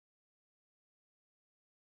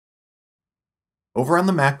Over on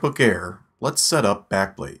the MacBook Air, let's set up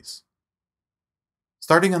BackBlaze.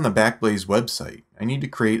 Starting on the BackBlaze website, I need to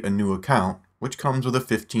create a new account, which comes with a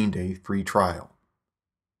 15-day free trial.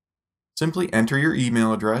 Simply enter your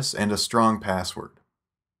email address and a strong password.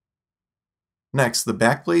 Next, the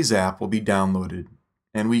BackBlaze app will be downloaded,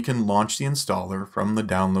 and we can launch the installer from the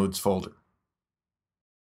Downloads folder.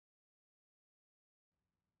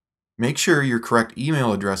 Make sure your correct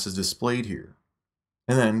email address is displayed here,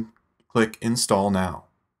 and then click Install Now.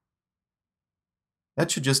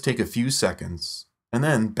 That should just take a few seconds, and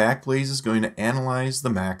then BackBlaze is going to analyze the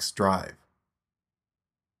Mac's drive.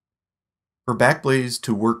 For BackBlaze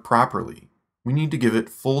to work properly, we need to give it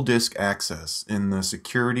full disk access in the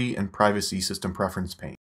Security and Privacy System Preference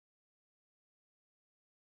pane.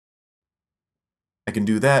 I can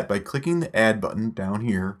do that by clicking the Add button down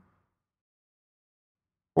here,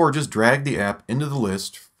 or just drag the app into the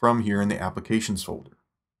list from here in the Applications folder.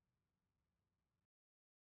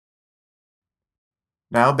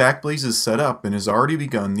 Now BackBlaze is set up and has already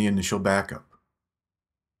begun the initial backup.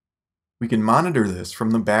 We can monitor this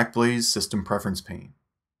from the BackBlaze System Preference pane.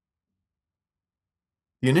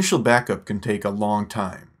 The initial backup can take a long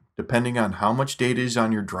time, depending on how much data is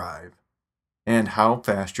on your drive and how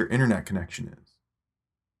fast your internet connection is.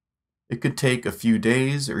 It could take a few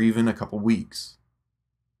days or even a couple weeks.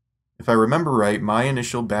 If I remember right, my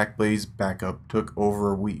initial BackBlaze backup took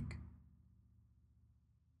over a week.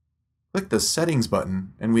 Click the Settings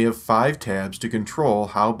button and we have 5 tabs to control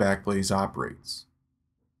how BackBlaze operates.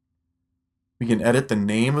 We can edit the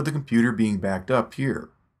name of the computer being backed up here.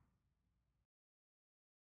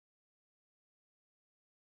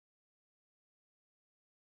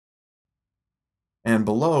 And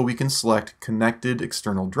below we can select connected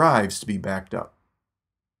external drives to be backed up.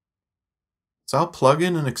 So I'll plug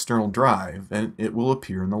in an external drive and it will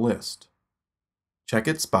appear in the list. Check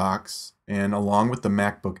its box, and along with the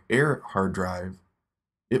MacBook Air hard drive,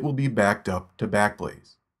 it will be backed up to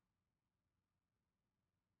BackBlaze.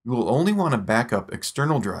 You will only want to back up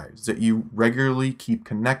external drives that you regularly keep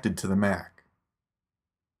connected to the Mac.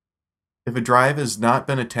 If a drive has not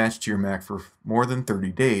been attached to your Mac for more than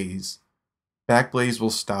 30 days, BackBlaze will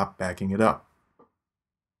stop backing it up.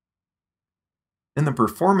 In the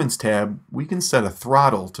Performance tab, we can set a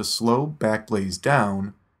throttle to slow BackBlaze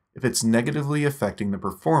down if it's negatively affecting the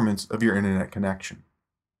performance of your internet connection.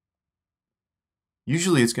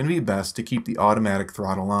 Usually it's going to be best to keep the automatic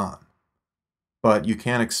throttle on, but you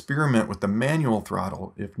can experiment with the manual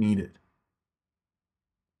throttle if needed.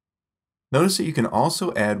 Notice that you can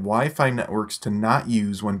also add Wi-Fi networks to not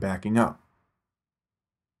use when backing up.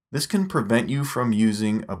 This can prevent you from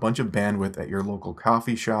using a bunch of bandwidth at your local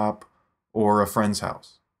coffee shop or a friend's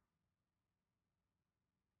house.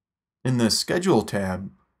 In the Schedule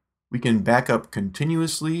tab, we can back up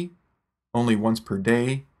continuously, only once per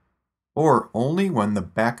day, or only when the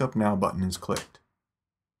Backup Now button is clicked.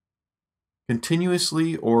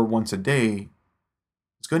 Continuously or once a day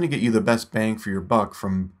is going to get you the best bang for your buck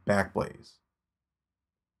from BackBlaze.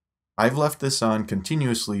 I've left this on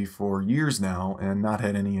continuously for years now and not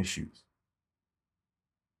had any issues.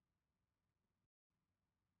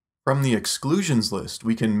 From the exclusions list,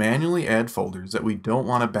 we can manually add folders that we don't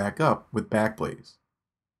want to back up with BackBlaze.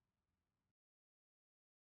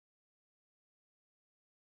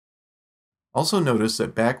 Also notice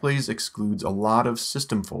that BackBlaze excludes a lot of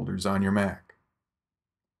system folders on your Mac.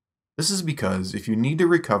 This is because if you need to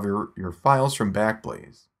recover your files from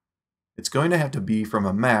BackBlaze, it's going to have to be from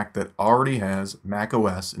a Mac that already has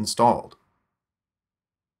macOS installed.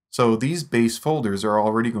 So these base folders are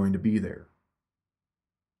already going to be there.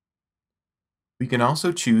 We can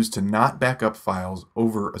also choose to not back up files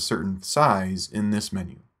over a certain size in this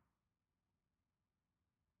menu.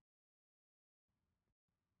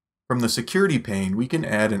 From the Security pane, we can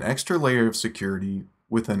add an extra layer of security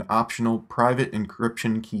with an optional private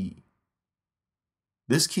encryption key.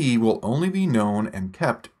 This key will only be known and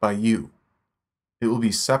kept by you. It will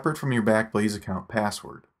be separate from your BackBlaze account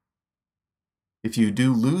password. If you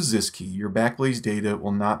do lose this key, your BackBlaze data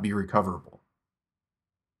will not be recoverable.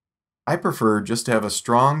 I prefer just to have a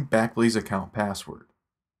strong BackBlaze account password.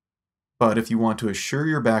 But if you want to assure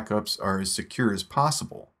your backups are as secure as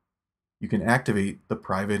possible, you can activate the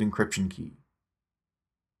private encryption key.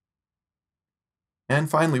 And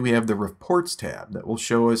finally, we have the Reports tab that will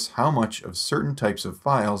show us how much of certain types of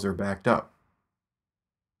files are backed up.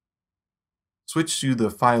 Switch to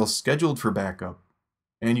the files scheduled for backup,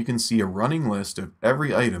 and you can see a running list of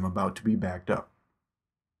every item about to be backed up.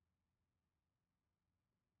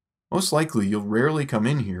 Most likely, you'll rarely come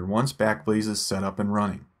in here once BackBlaze is set up and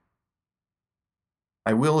running.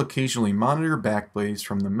 I will occasionally monitor BackBlaze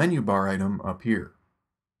from the menu bar item up here.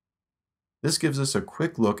 This gives us a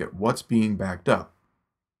quick look at what's being backed up.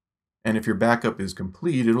 And if your backup is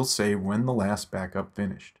complete, it'll say when the last backup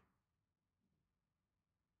finished.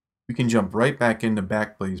 We can jump right back into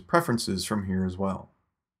BackBlaze preferences from here as well.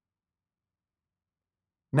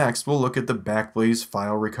 Next, we'll look at the BackBlaze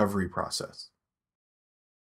file recovery process.